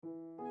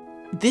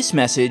This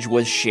message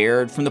was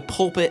shared from the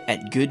pulpit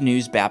at Good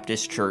News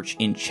Baptist Church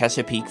in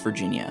Chesapeake,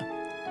 Virginia.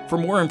 For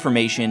more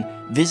information,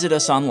 visit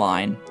us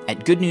online at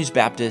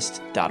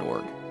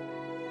goodnewsbaptist.org. I'm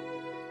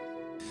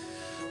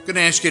going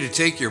to ask you to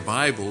take your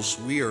Bibles.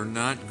 We are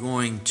not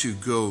going to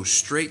go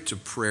straight to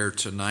prayer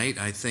tonight.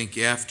 I think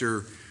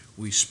after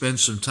we spend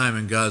some time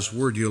in God's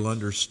Word, you'll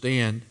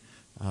understand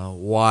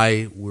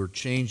why we're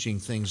changing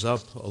things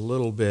up a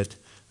little bit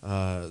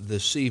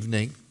this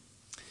evening.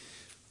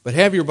 But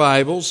have your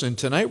Bibles, and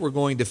tonight we're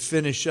going to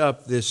finish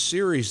up this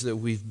series that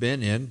we've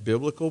been in,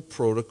 Biblical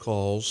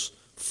Protocols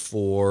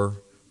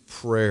for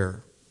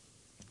Prayer.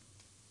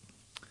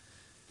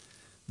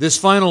 This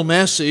final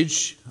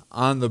message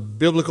on the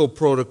biblical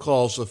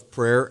protocols of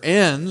prayer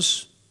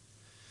ends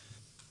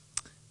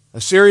a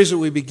series that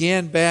we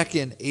began back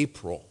in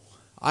April.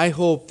 I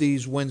hope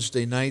these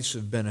Wednesday nights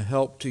have been a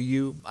help to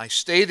you. I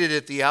stated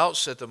at the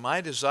outset that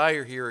my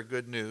desire here at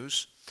Good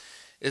News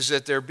is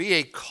that there be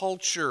a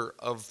culture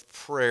of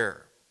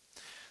prayer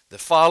that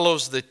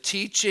follows the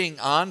teaching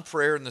on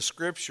prayer in the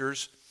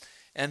Scriptures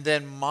and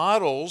then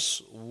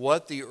models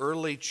what the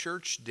early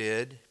church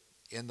did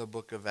in the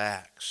book of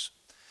Acts.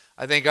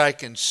 I think I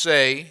can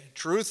say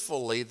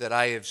truthfully that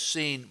I have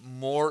seen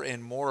more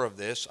and more of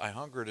this. I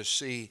hunger to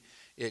see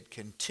it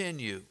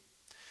continue,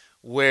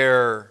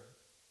 where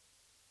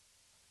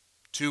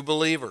two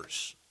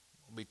believers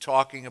will be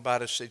talking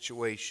about a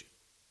situation,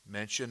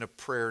 mention a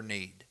prayer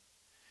need,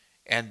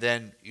 and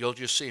then you'll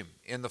just see them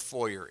in the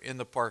foyer, in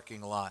the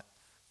parking lot.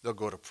 They'll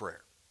go to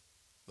prayer.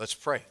 Let's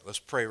pray. Let's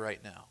pray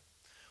right now.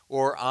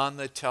 Or on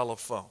the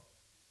telephone.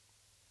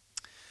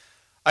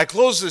 I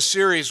close this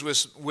series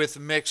with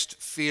mixed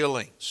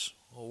feelings.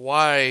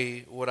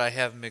 Why would I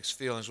have mixed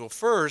feelings? Well,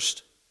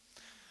 first,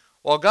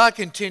 while God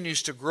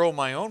continues to grow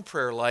my own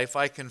prayer life,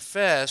 I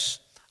confess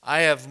I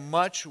have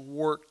much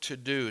work to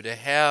do to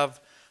have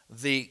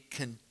the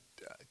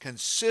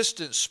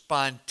consistent,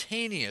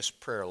 spontaneous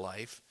prayer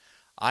life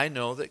I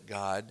know that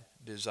God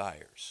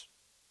desires.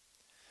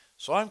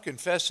 So I'm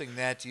confessing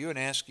that to you and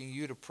asking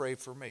you to pray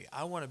for me.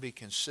 I want to be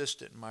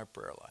consistent in my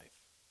prayer life.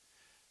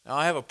 Now,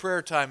 I have a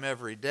prayer time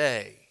every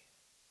day,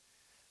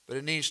 but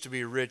it needs to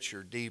be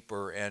richer,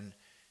 deeper, and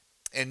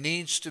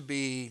needs to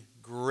be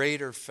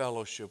greater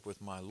fellowship with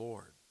my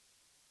Lord.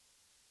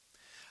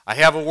 I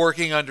have a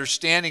working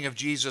understanding of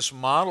Jesus'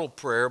 model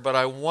prayer, but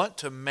I want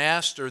to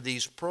master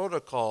these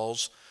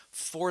protocols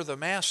for the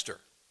Master.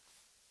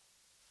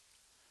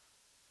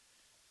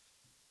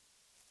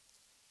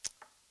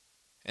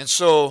 And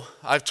so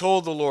I've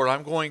told the Lord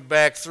I'm going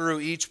back through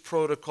each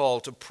protocol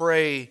to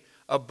pray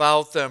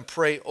about them,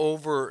 pray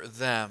over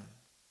them.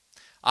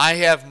 I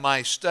have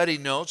my study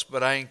notes,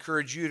 but I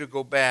encourage you to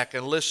go back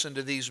and listen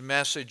to these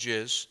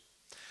messages.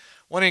 I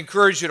want to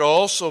encourage you to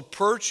also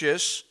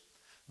purchase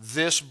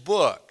this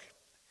book,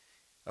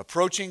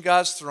 Approaching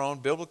God's Throne,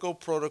 Biblical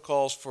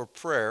Protocols for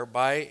Prayer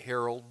by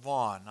Harold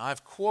Vaughn.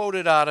 I've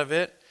quoted out of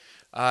it.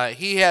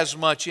 He has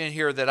much in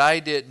here that I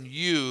didn't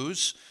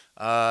use.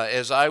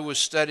 As I was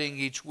studying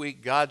each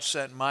week, God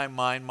sent my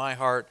mind, my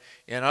heart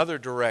in other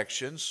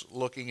directions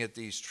looking at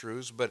these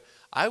truths. But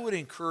I would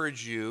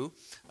encourage you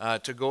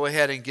to go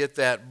ahead and get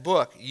that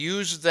book.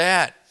 Use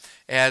that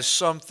as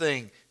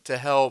something to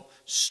help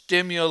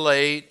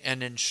stimulate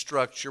and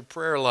instruct your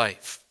prayer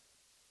life.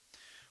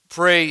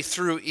 Pray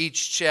through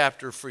each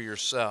chapter for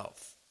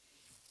yourself.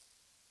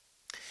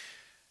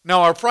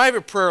 Now, our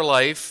private prayer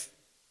life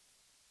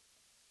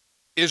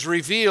is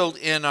revealed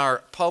in our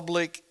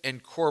public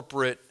and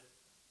corporate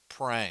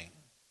praying.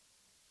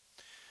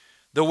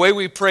 The way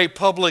we pray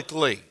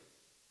publicly,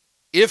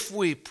 if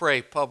we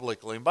pray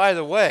publicly, and by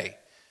the way,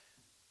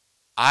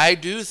 I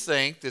do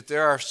think that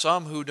there are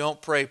some who don't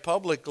pray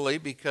publicly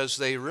because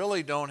they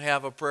really don't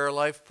have a prayer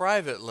life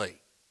privately.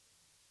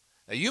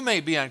 Now, you may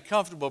be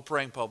uncomfortable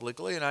praying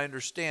publicly, and I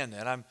understand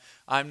that.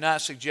 I'm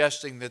not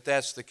suggesting that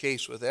that's the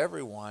case with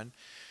everyone,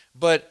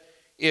 but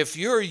if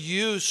you're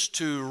used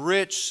to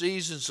rich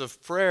seasons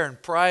of prayer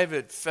and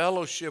private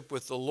fellowship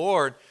with the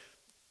Lord,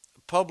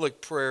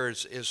 public prayer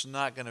is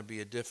not going to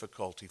be a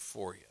difficulty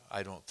for you,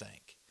 I don't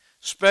think.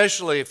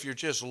 Especially if you're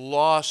just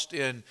lost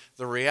in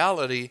the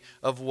reality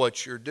of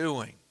what you're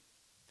doing.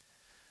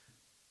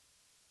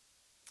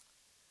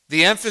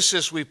 The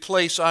emphasis we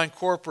place on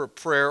corporate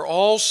prayer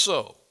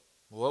also,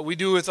 what we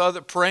do with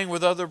praying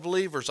with other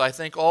believers, I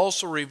think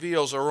also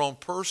reveals our own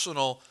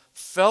personal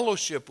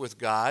fellowship with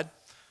God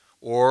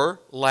or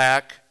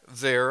lack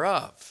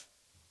thereof.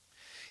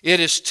 It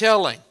is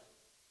telling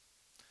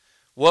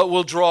what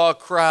will draw a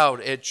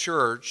crowd at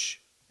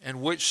church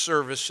and which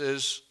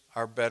services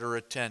are better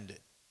attended.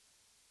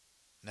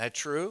 Isn't that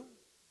true?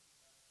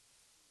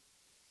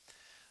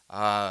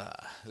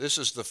 This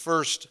is the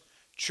first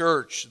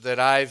church that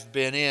I've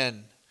been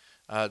in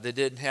that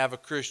didn't have a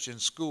Christian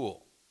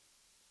school.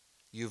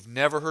 You've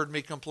never heard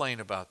me complain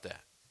about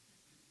that.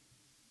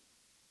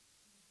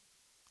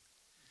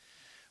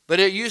 But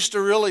it used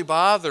to really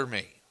bother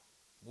me.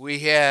 We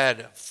had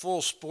a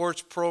full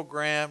sports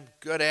program,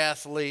 good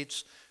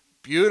athletes,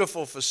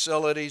 beautiful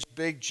facilities,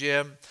 big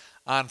gym.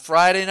 on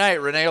Friday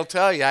night, Renee will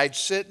tell you, I'd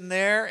sit in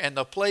there and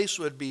the place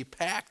would be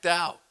packed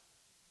out.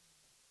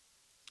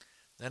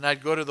 Then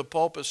I'd go to the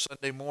pulpit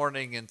Sunday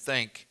morning and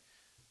think,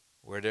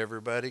 where'd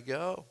everybody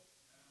go?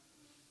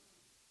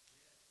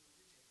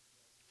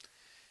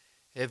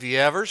 Have you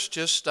ever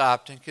just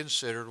stopped and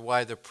considered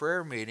why the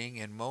prayer meeting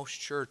in most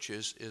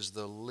churches is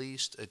the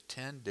least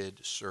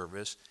attended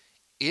service,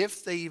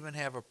 if they even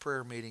have a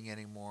prayer meeting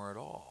anymore at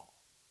all?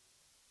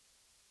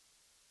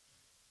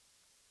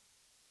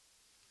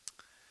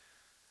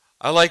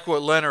 I like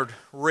what Leonard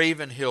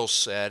Ravenhill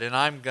said, and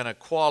I'm going to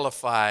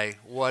qualify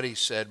what he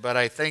said, but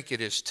I think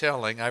it is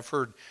telling. I've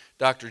heard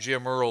Dr.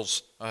 Jim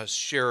Earls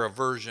share a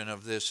version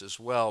of this as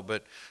well,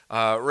 but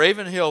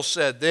Ravenhill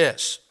said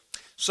this: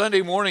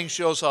 Sunday morning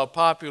shows how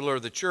popular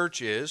the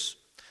church is.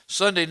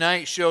 Sunday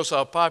night shows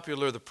how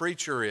popular the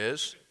preacher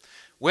is.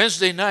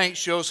 Wednesday night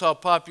shows how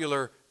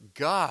popular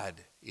God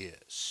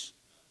is.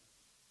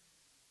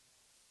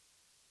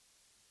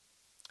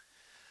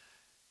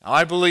 Now,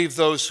 I believe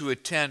those who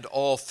attend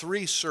all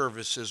three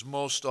services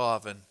most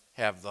often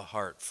have the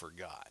heart for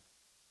God.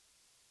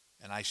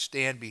 And I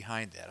stand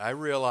behind that. I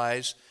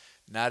realize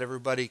not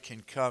everybody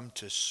can come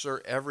to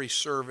every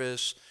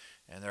service,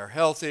 and there are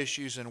health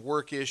issues and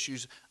work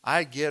issues.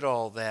 I get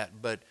all that,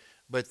 but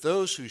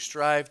those who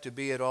strive to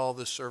be at all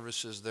the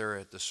services, they're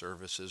at the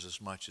services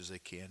as much as they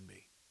can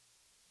be.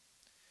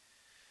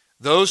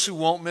 Those who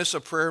won't miss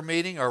a prayer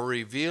meeting are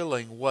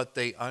revealing what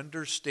they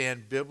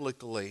understand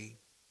biblically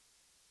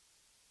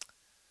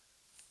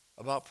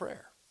about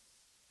prayer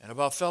and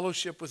about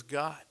fellowship with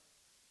God.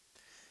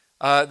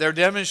 They're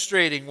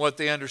demonstrating what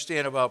they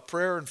understand about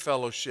prayer and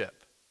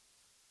fellowship.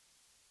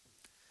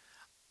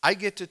 I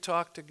get to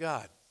talk to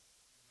God.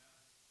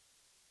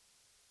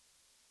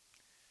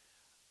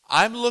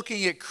 I'm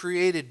looking at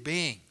created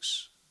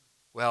beings.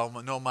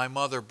 Well, no, my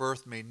mother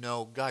birthed me.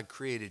 No, God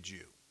created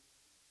you.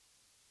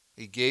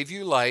 He gave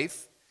you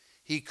life.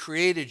 He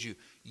created you.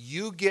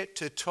 You get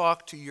to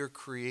talk to your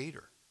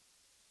Creator.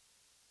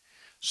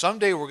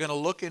 Someday we're going to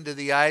look into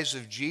the eyes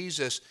of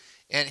Jesus,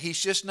 and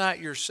He's just not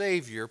your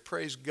Savior.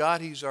 Praise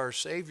God, He's our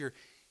Savior.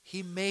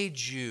 He made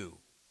you.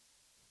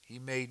 He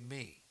made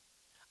me.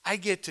 I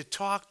get to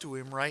talk to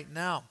Him right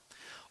now.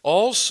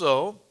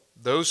 Also,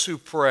 those who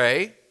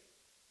pray,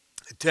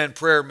 attend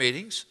prayer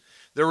meetings,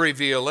 they're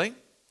revealing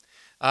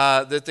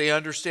that they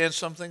understand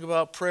something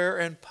about prayer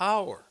and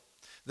power,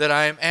 that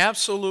I am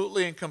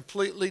absolutely and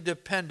completely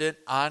dependent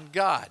on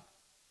God.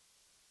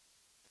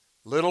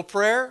 Little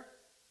prayer,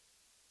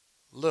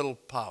 little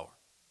power.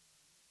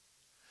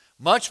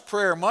 Much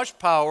prayer, much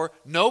power.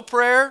 No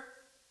prayer,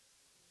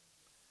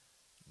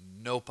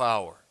 no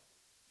power.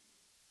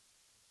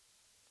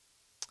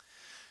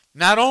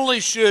 Not only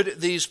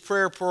should these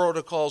prayer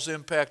protocols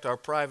impact our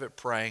private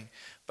praying,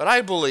 but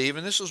I believe,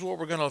 and this is what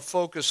we're going to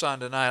focus on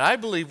tonight, I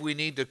believe we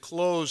need to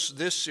close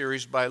this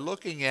series by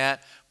looking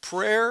at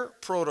prayer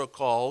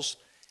protocols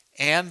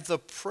and the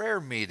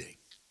prayer meeting.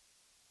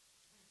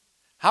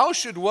 How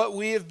should what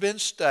we have been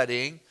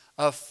studying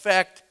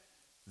affect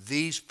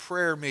these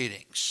prayer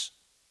meetings?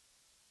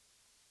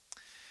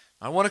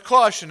 I want to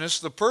caution us,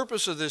 the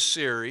purpose of this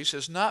series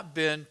has not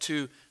been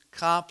to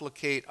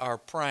complicate our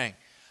praying.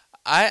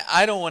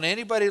 I don't want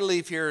anybody to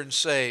leave here and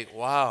say,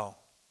 wow,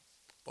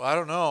 well, I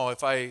don't know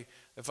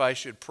if I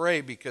should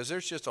pray because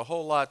there's just a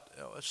whole lot.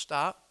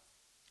 Stop.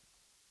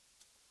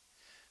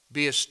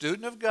 Be a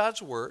student of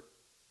God's Word.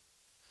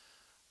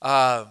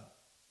 And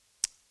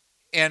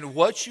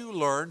what you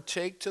learn,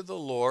 take to the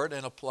Lord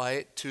and apply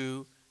it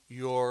to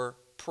your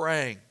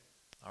praying.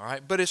 All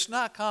right? But it's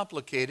not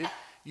complicated.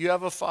 You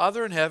have a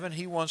Father in heaven.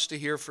 He wants to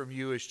hear from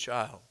you as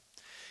child.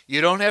 You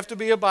don't have to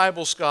be a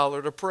Bible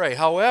scholar to pray.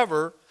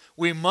 However,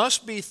 we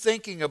must be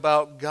thinking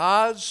about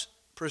God's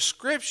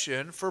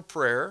prescription for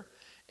prayer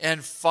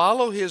and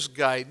follow His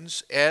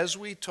guidance as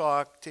we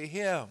talk to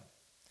Him.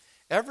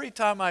 Every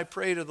time I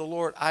pray to the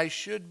Lord, I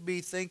should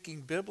be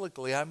thinking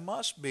biblically. I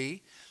must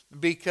be,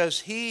 because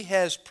He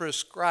has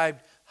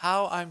prescribed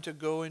how I'm to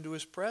go into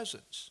His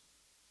presence.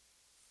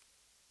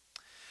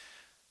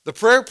 The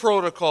prayer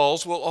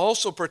protocols will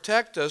also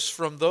protect us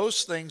from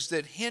those things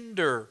that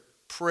hinder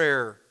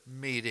prayer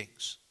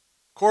meetings.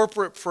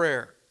 Corporate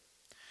prayer.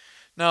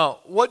 Now,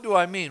 what do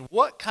I mean?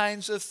 What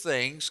kinds of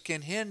things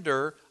can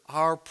hinder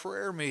our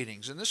prayer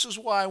meetings? And this is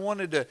why I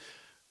wanted to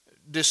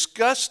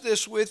discuss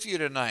this with you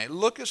tonight.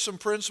 Look at some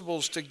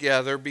principles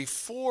together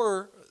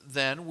before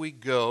then we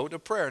go to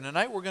prayer. And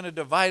tonight we're going to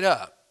divide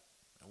up.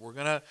 We're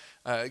going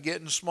to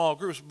get in small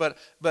groups. But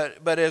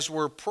as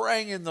we're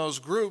praying in those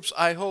groups,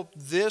 I hope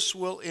this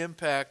will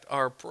impact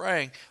our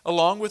praying,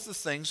 along with the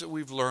things that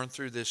we've learned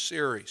through this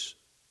series.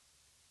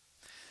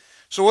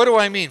 So what do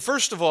I mean?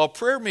 First of all,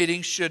 prayer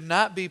meetings should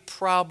not be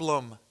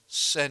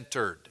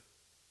problem-centered.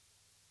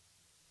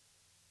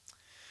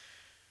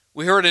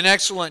 We heard an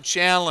excellent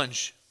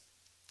challenge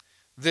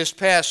this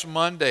past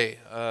Monday.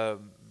 A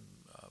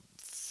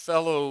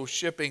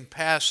fellowshipping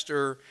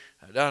pastor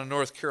down in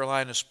North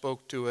Carolina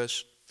spoke to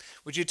us.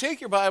 Would you take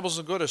your Bibles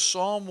and go to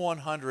Psalm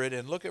 100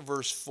 and look at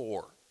verse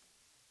 4?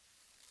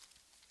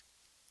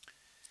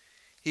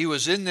 He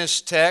was in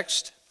this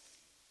text.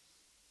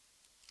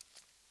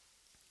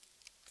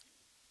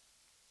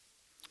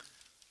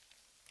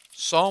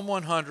 Psalm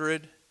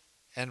 100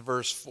 and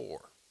verse 4.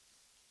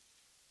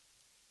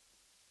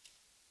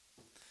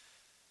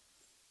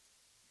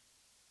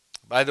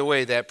 By the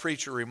way, that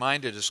preacher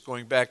reminded us,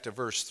 going back to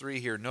verse 3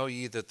 here, know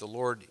ye that the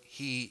Lord,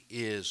 He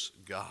is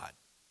God.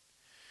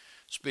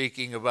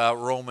 Speaking about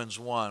Romans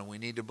 1, we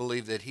need to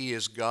believe that He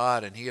is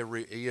God and He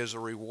is a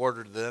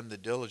rewarder to them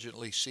that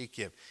diligently seek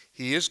Him.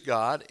 He is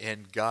God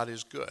and God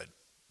is good.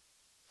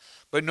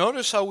 But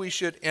notice how we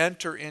should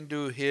enter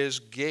into His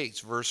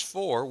gates. Verse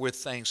 4, with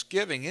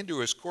thanksgiving, into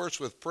His courts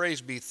with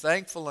praise, be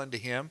thankful unto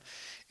Him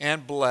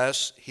and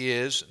bless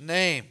His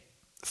name.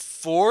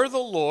 For the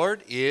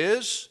Lord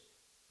is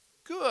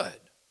good.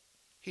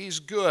 He's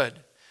good.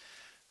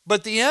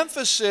 But the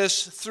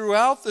emphasis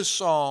throughout the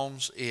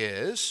Psalms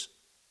is,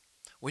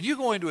 when you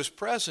go into His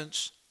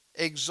presence,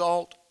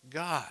 exalt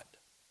God.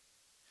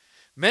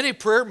 Many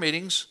prayer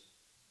meetings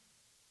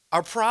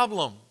are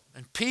problem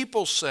and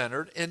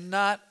people-centered and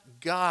not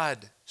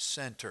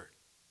God-centered.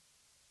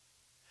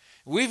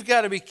 We've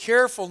got to be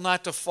careful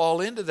not to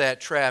fall into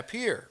that trap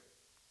here.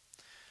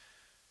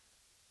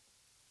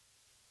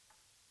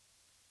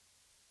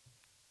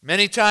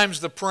 Many times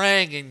the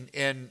praying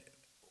in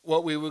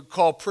what we would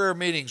call prayer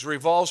meetings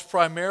revolves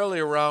primarily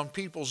around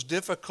people's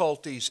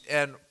difficulties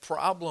and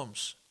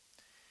problems.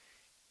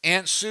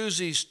 Aunt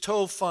Susie's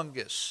toe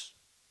fungus,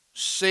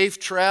 safe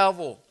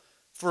travel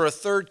for a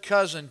third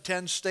cousin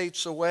 10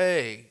 states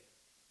away.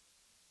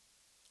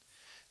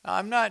 Now,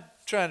 I'm not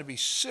trying to be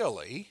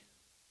silly,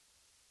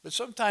 but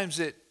sometimes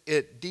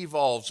it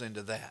devolves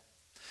into that.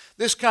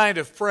 This kind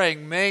of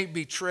praying may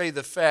betray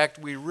the fact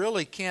we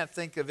really can't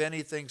think of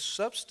anything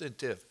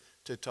substantive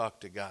to talk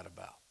to God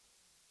about.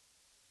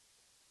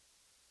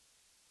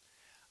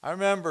 I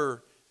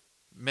remember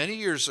many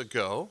years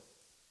ago,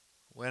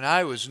 when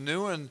I was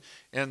new in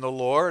the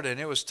Lord and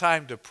it was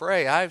time to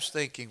pray, I was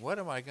thinking, what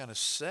am I going to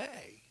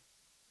say?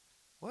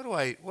 What do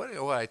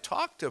I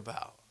talk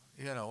about?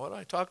 What do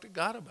I talk to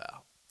God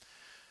about?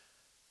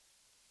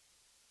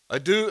 A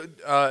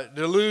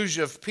deluge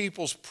of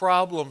people's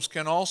problems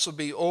can also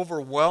be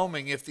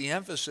overwhelming if the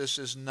emphasis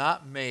is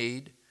not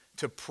made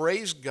to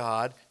praise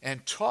God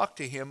and talk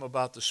to Him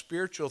about the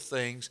spiritual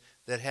things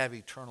that have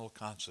eternal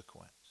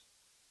consequence.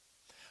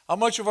 How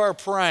much of our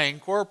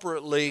praying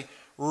corporately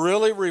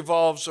really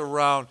revolves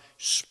around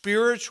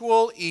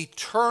spiritual,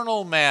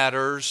 eternal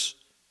matters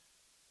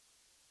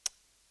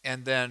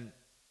and then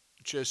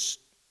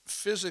just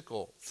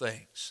physical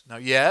things? Now,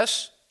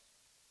 yes,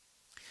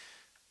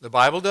 the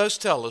Bible does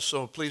tell us,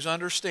 so please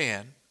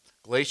understand,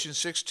 Galatians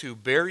 6:2,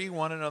 bear ye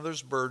one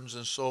another's burdens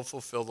and so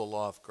fulfill the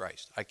law of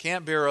Christ. I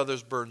can't bear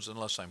others' burdens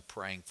unless I'm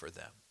praying for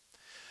them.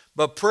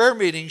 But prayer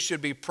meetings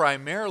should be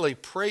primarily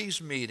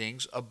praise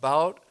meetings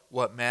about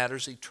what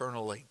matters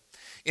eternally.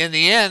 In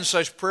the end,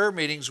 such prayer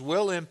meetings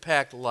will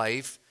impact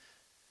life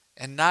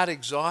and not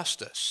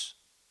exhaust us.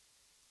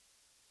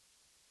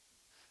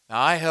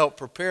 Now, I help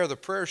prepare the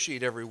prayer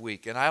sheet every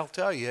week, and I'll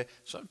tell you,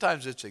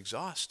 sometimes it's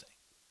exhausting.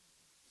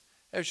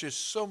 There's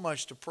just so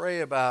much to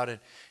pray about,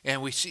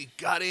 and we see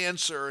God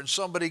answer, and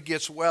somebody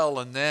gets well,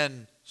 and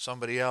then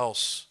somebody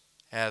else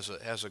has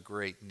a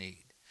great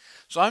need.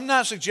 So I'm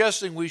not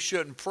suggesting we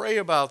shouldn't pray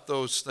about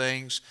those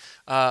things,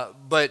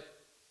 but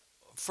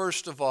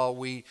first of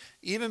all,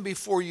 even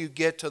before you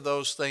get to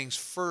those things,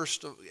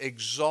 first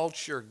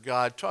exalt your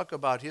God, talk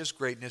about His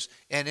greatness,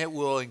 and it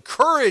will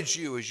encourage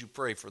you as you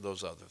pray for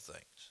those other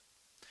things.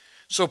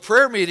 So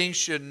prayer meetings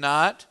should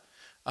not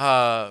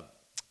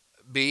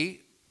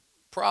be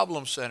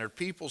problem-centered,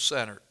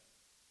 people-centered.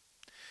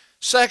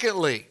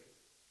 Secondly,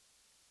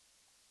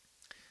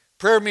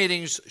 prayer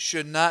meetings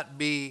should not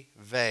be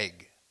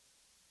vague.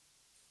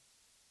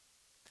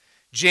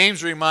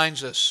 James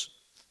reminds us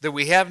that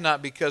we have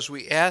not because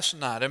we ask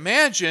not.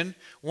 Imagine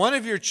one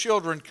of your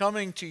children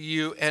coming to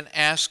you and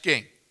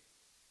asking.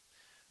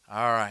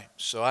 All right,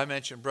 so I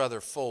mentioned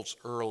Brother Foltz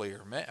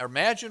earlier.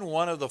 Imagine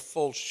one of the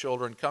Foltz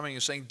children coming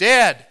and saying,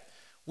 Dad,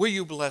 will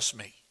you bless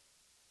me?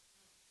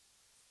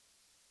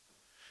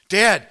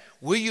 Dad,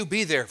 will you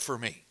be there for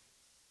me?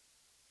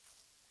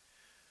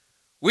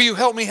 Will you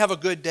help me have a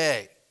good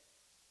day?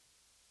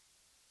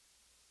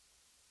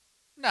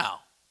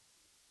 Now,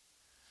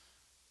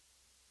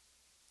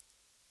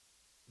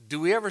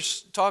 do we ever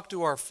talk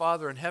to our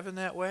Father in heaven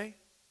that way?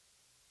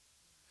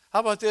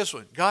 How about this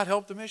one? God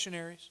help the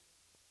missionaries.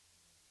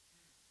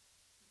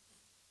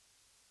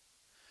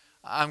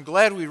 I'm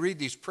glad we read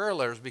these prayer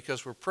letters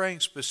because we're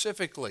praying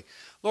specifically.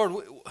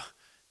 Lord,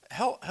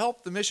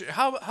 help the missionaries.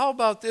 How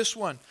about this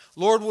one?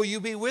 Lord, will you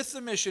be with the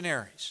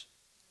missionaries?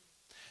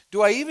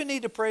 Do I even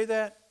need to pray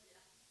that?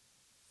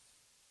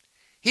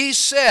 He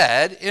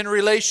said, in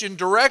relation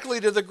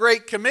directly to the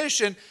Great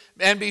Commission,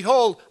 and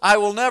behold, I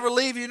will never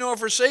leave you nor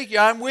forsake you.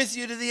 I'm with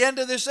you to the end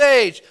of this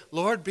age.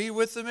 Lord, be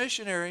with the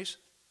missionaries.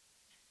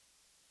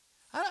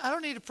 I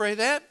don't need to pray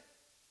that.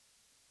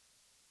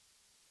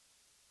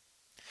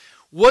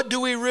 What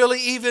do we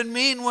really even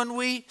mean when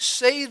we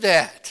say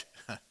that?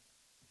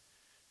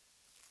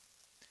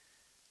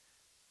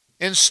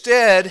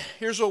 Instead,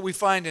 here's what we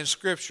find in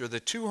Scripture. The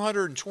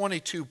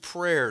 222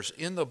 prayers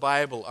in the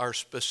Bible are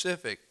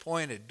specific,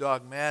 pointed,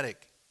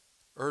 dogmatic,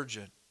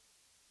 urgent.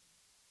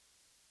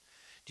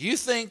 Do you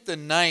think the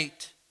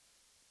night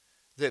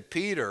that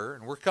Peter,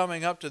 and we're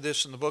coming up to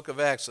this in the book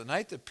of Acts, the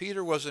night that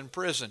Peter was in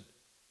prison,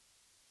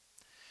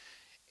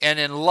 and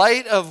in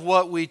light of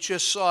what we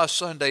just saw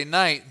Sunday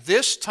night,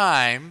 this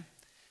time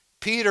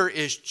Peter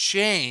is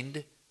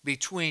chained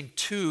between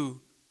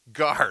two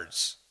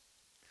guards.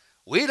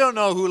 We don't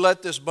know who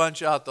let this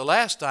bunch out the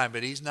last time,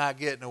 but he's not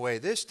getting away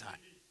this time.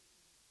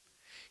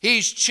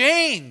 He's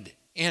chained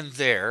in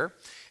there,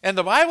 and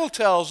the Bible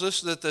tells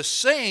us that the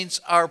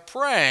saints are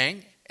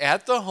praying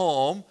at the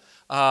home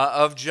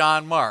of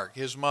John Mark,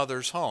 his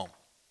mother's home.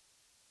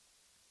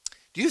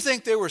 Do you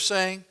think they were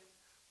saying,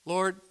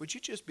 Lord, would you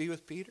just be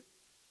with Peter?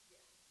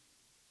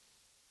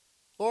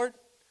 Lord,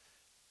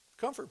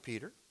 comfort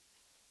Peter.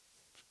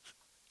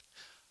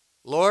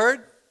 Lord,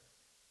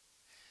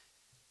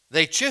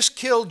 they just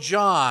killed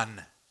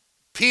John.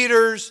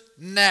 Peter's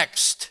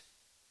next.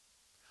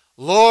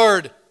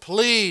 Lord,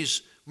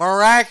 please,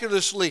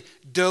 miraculously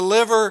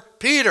deliver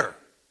Peter.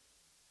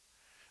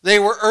 They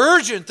were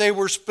urgent, they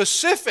were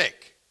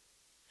specific,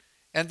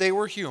 and they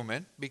were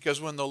human,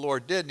 because when the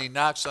Lord did and he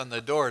knocks on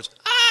the doors,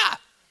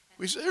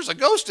 there's a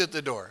ghost at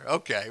the door.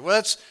 Okay,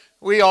 well,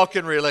 we all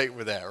can relate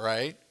with that,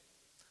 right?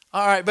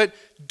 All right, but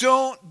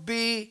don't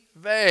be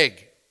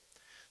vague.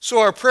 So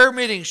our prayer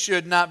meetings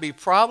should not be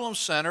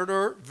problem-centered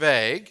or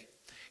vague.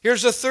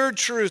 Here's a third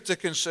truth to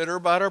consider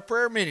about our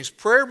prayer meetings.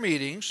 Prayer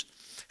meetings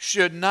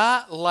should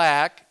not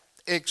lack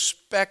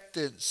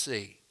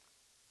expectancy.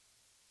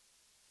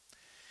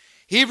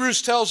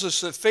 Hebrews tells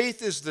us that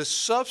faith is the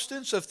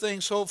substance of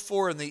things hoped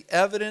for and the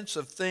evidence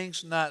of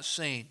things not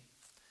seen.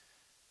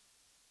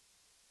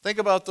 Think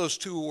about those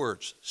two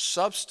words,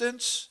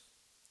 substance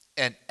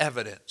and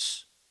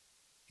evidence.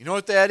 You know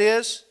what that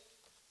is?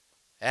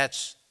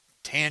 That's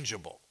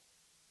tangible.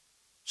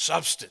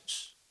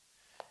 Substance.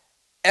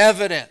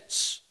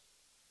 Evidence.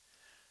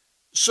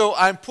 So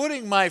I'm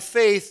putting my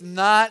faith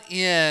not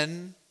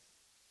in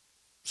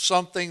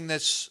something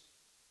that's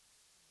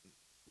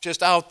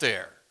just out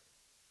there.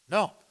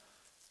 No.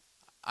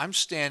 I'm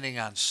standing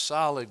on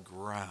solid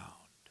ground.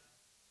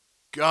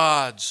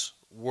 God's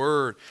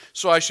Word.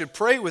 So I should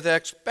pray with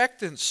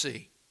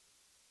expectancy.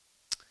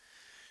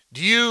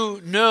 Do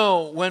you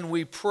know when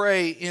we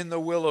pray in the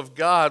will of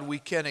God, we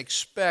can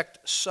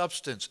expect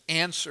substance,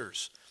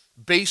 answers,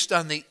 based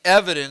on the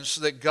evidence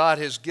that God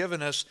has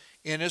given us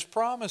in His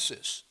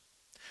promises?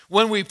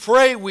 When we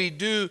pray,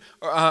 do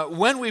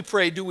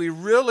we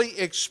really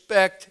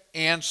expect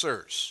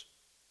answers?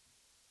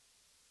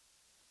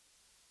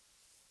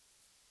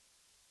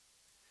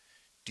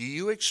 Do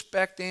you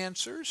expect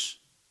answers?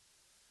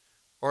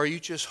 Or are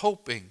you just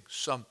hoping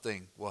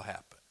something will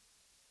happen?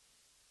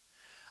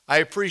 I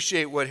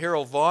appreciate what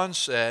Harold Vaughn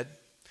said.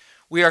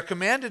 We are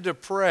commanded to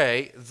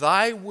pray,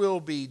 "Thy will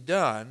be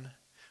done,"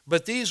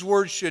 but these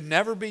words should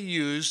never be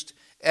used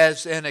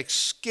as an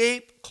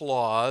escape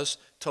clause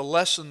to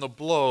lessen the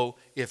blow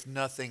if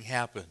nothing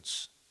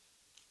happens.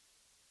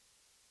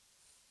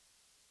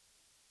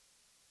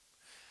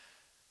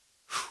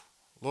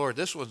 Lord,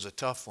 this one's a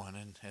tough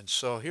one, and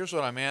so here's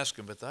what I'm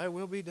asking, but thy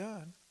will be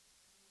done.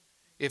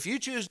 If you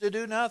choose to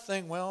do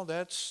nothing, well,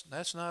 that's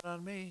not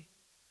on me.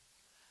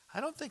 I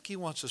don't think he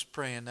wants us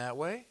praying that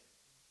way.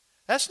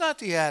 That's not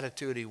the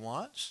attitude he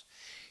wants.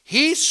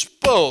 He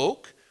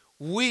spoke,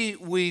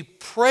 we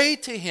pray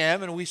to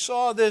him, and we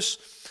saw this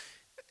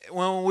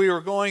when we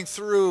were going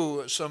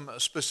through some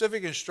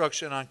specific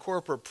instruction on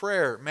corporate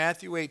prayer,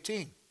 Matthew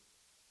 18,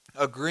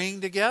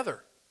 agreeing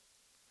together.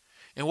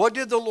 And what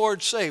did the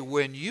Lord say?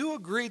 When you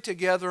agree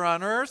together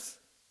on earth,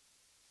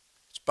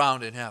 it's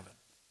bound in heaven.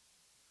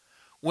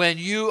 When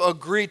you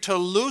agree to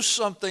loose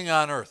something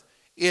on earth,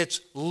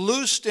 it's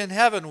loosed in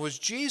heaven. Was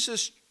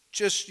Jesus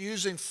just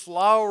using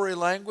flowery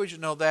language?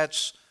 No,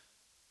 that's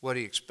what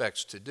he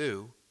expects to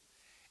do.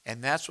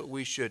 And that's what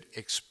we should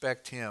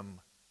expect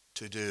him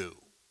to do.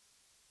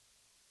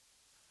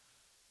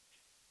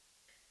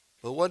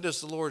 But what does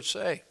the Lord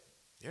say?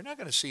 You're not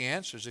going to see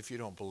answers if you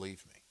don't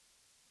believe me.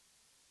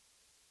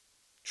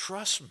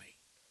 Trust me.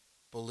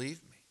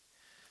 Believe me.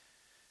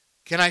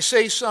 Can I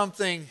say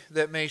something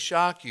that may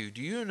shock you?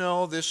 Do you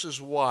know this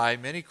is why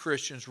many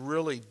Christians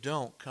really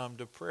don't come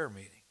to prayer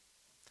meeting?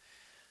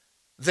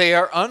 They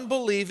are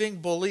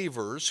unbelieving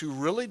believers who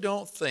really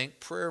don't think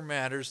prayer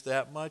matters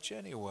that much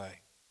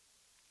anyway.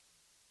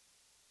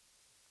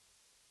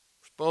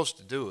 We're supposed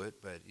to do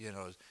it, but,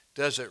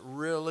 does it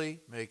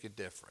really make a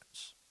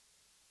difference?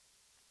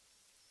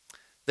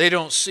 They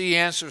don't see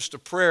answers to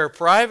prayer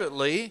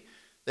privately.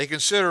 They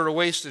consider it a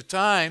waste of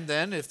time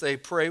then if they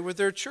pray with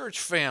their church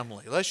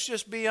family. Let's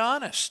just be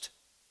honest.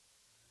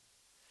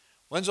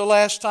 When's the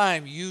last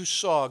time you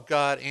saw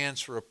God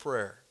answer a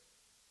prayer?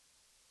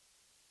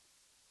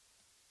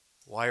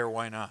 Why or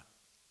why not?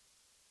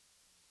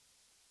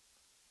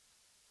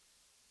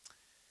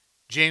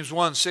 James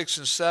 1, 6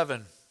 and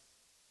 7.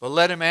 But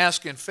let him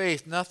ask in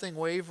faith, nothing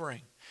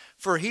wavering.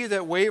 For he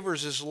that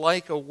wavers is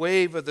like a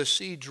wave of the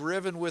sea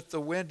driven with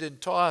the wind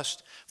and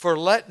tossed. For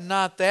let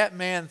not that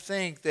man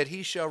think that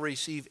he shall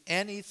receive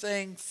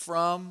anything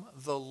from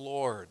the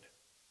Lord.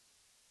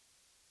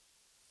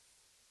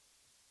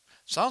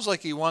 Sounds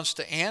like he wants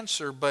to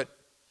answer, but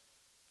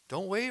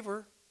don't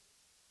waver.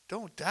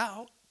 Don't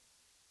doubt.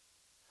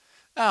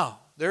 Now,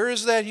 there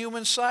is that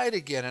human side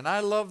again, and I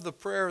love the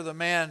prayer of the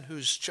man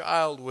whose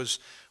child was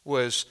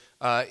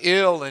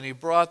ill, and he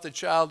brought the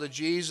child to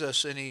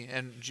Jesus,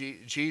 and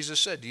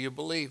Jesus said, "Do you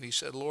believe?" He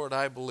said, "Lord,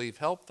 I believe.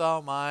 Help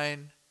thou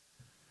mine."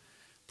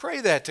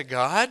 Pray that to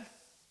God.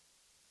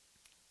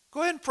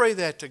 Go ahead and pray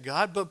that to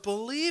God, but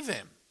believe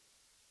Him.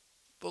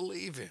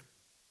 Believe Him.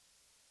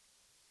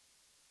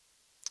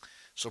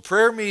 So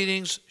prayer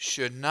meetings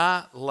should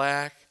not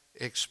lack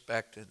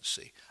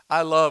expectancy.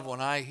 I love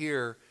when I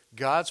hear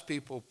God's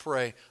people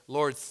pray,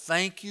 "Lord,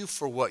 thank you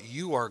for what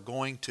you are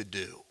going to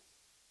do."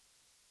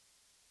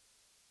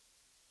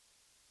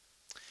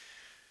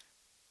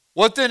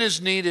 What then is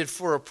needed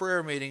for a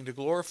prayer meeting to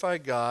glorify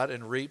God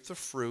and reap the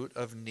fruit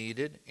of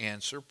needed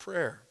answer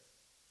prayer?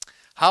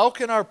 How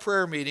can our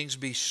prayer meetings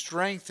be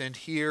strengthened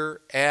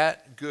here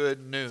at Good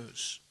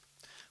News?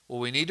 Well,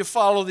 we need to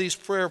follow these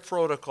prayer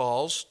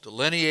protocols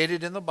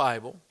delineated in the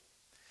Bible.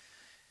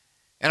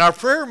 And our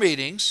prayer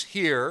meetings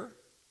here,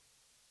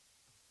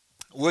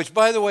 which,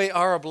 by the way,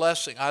 are a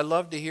blessing. I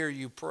love to hear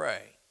you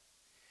pray.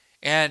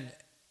 And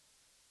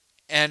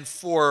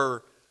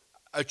for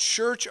a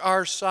church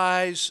our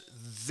size,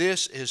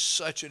 this is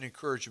such an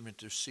encouragement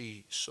to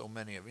see so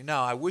many of you.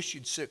 Now, I wish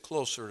you'd sit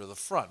closer to the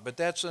front, but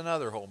that's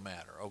another whole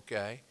matter,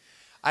 okay?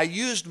 I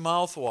used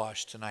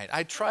mouthwash tonight.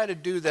 I try to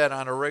do that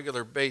on a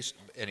regular basis.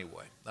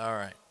 Anyway, all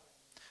right.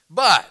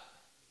 But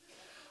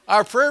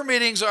our prayer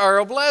meetings are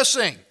a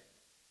blessing.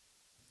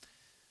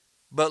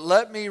 But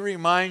let me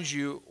remind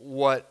you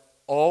what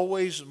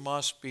always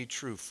must be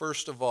true.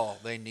 First of all,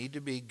 they need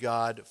to be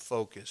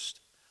God-focused.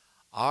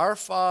 Our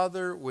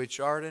Father, which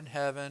art in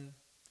heaven,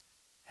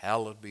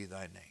 hallowed be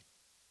thy name.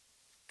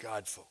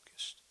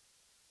 God-focused.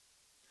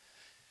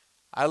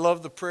 I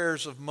love the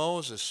prayers of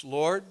Moses.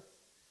 Lord,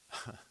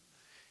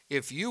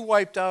 if you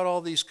wiped out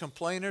all these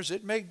complainers,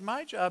 it made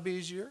my job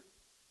easier.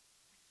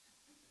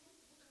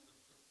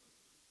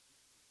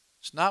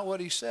 It's not what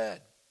he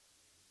said.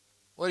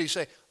 What did he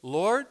say?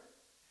 Lord,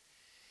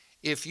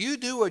 if you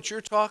do what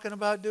you're talking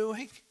about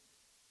doing,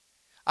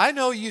 I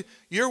know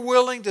you're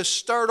willing to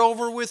start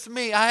over with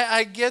me.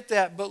 I get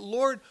that. But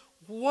Lord,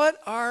 what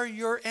are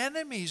your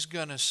enemies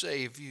going to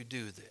say if you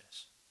do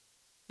this?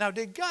 Now,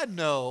 did God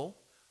know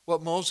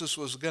what Moses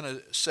was going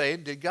to say?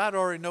 Did God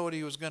already know what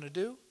he was going to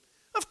do?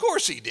 Of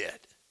course he did.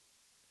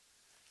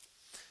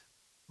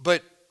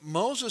 But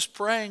Moses'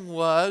 praying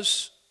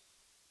was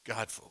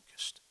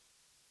God-focused.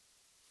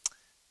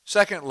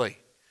 Secondly,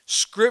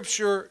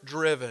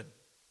 Scripture-driven.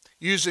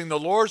 Using the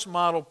Lord's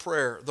model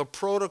prayer, the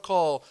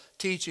protocol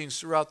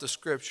teachings throughout the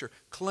Scripture,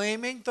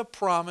 claiming the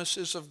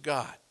promises of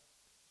God.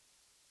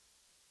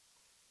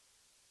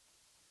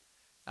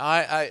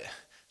 Now,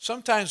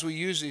 sometimes we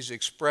use these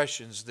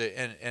expressions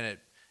and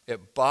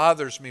it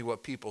bothers me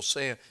what people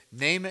say.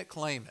 Name it,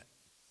 claim it.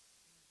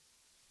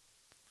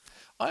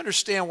 I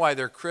understand why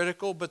they're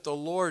critical, but the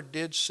Lord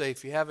did say,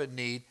 if you have a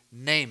need,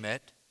 name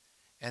it,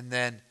 and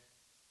then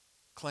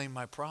claim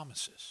my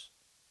promises.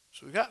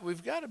 So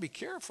we've got to be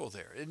careful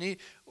there.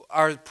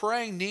 Our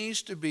praying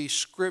needs to be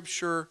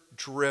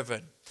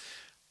Scripture-driven.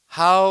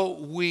 How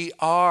we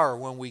are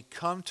when we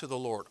come to the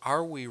Lord.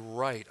 Are we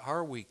right?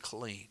 Are we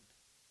clean?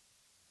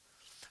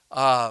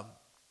 And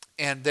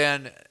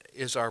then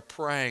is our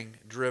praying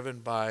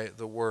driven by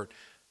the Word?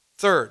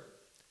 Third,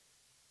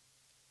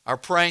 our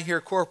praying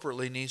here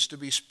corporately needs to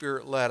be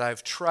Spirit-led.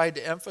 I've tried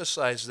to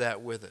emphasize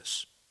that with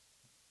us.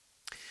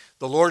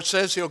 The Lord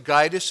says He'll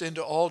guide us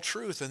into all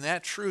truth, and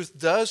that truth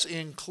does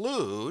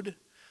include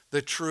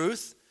the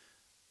truth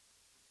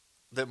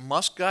that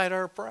must guide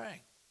our praying.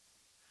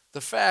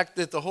 The fact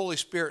that the Holy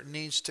Spirit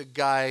needs to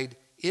guide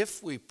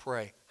if we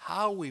pray,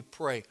 how we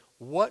pray,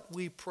 what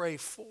we pray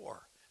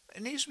for.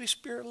 It needs to be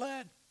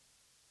Spirit-led.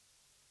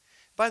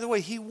 By the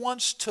way, He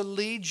wants to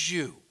lead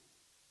you.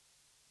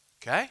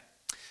 Okay?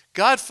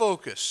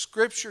 God-focused,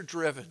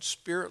 Scripture-driven,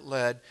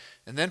 Spirit-led,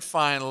 and then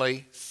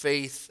finally,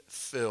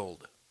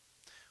 faith-filled.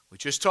 We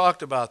just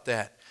talked about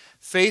that.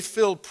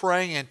 Faith-filled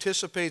praying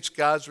anticipates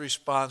God's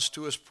response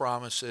to His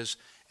promises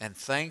and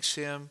thanks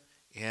Him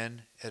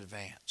in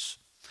advance.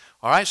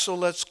 All right, so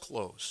let's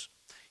close.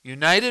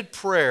 United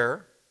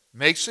prayer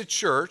makes a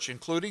church,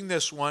 including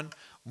this one,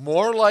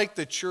 more like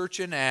the church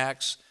in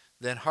Acts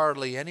than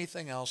hardly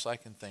anything else I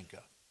can think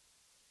of.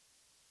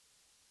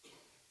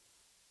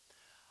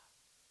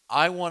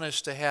 I want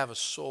us to have a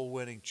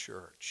soul-winning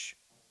church.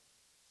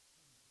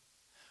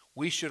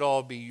 We should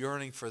all be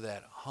yearning for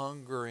that,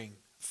 hungering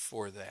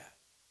for that.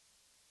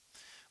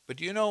 But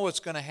do you know what's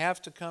going to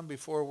have to come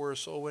before we're a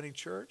soul-winning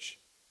church?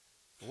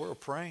 We're a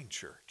praying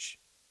church.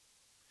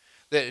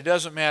 That it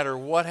doesn't matter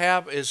what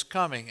is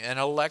coming, an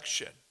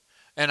election,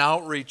 an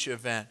outreach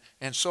event,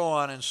 and so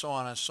on and so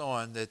on and so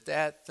on,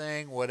 that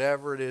thing,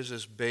 whatever it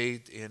is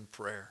bathed in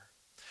prayer.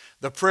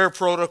 The prayer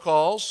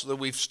protocols that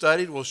we've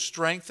studied will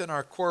strengthen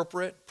our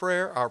corporate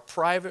prayer, our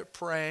private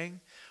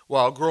praying,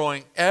 while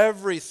growing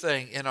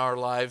everything in our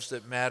lives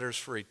that matters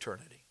for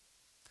eternity.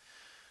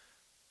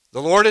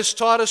 The Lord has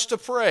taught us to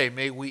pray.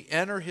 May we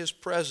enter His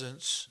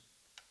presence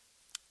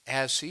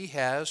as He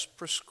has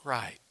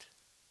prescribed.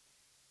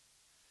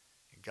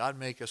 And God,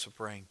 make us a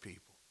praying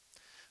people.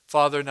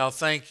 Father, now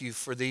thank You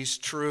for these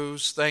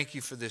truths. Thank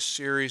You for this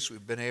series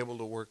we've been able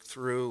to work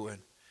through.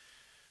 And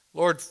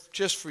Lord,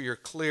 just for Your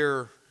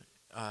clear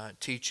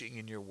teaching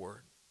in Your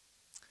word.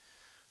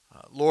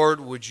 Lord,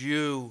 would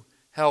You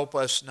help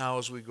us now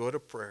as we go to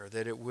prayer,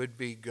 that it would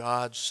be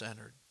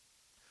God-centered,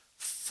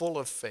 full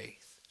of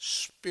faith,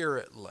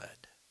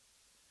 Spirit-led.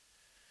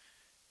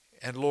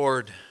 And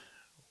Lord,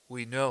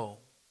 we know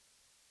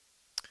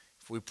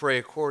if we pray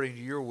according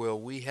to Your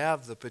will, we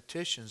have the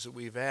petitions that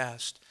we've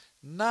asked,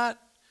 not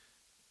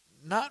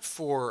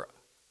for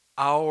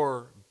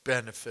our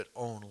benefit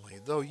only,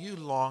 though You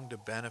long to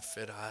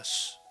benefit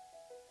us,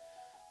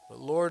 but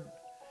Lord,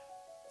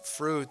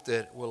 fruit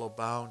that will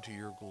abound to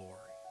Your glory.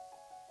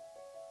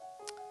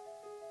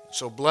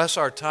 So bless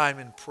our time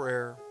in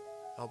prayer.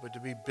 Help it to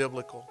be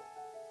biblical.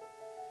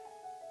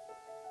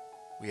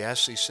 We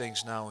ask these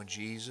things now in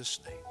Jesus'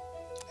 name.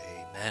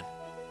 Amen.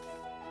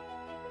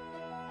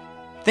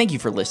 Thank you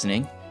for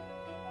listening.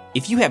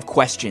 If you have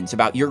questions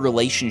about your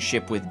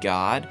relationship with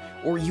God,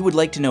 or you would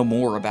like to know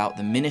more about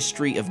the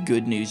ministry of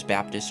Good News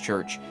Baptist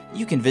Church,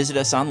 you can visit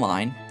us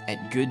online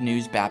at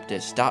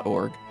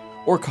goodnewsbaptist.org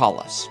or call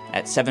us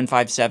at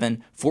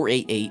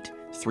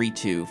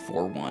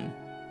 757-488-3241.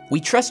 We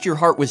trust your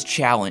heart was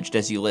challenged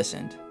as you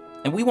listened,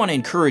 and we want to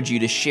encourage you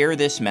to share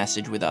this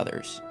message with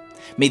others.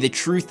 May the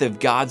truth of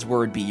God's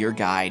Word be your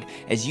guide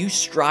as you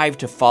strive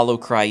to follow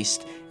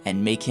Christ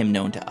and make Him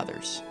known to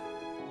others.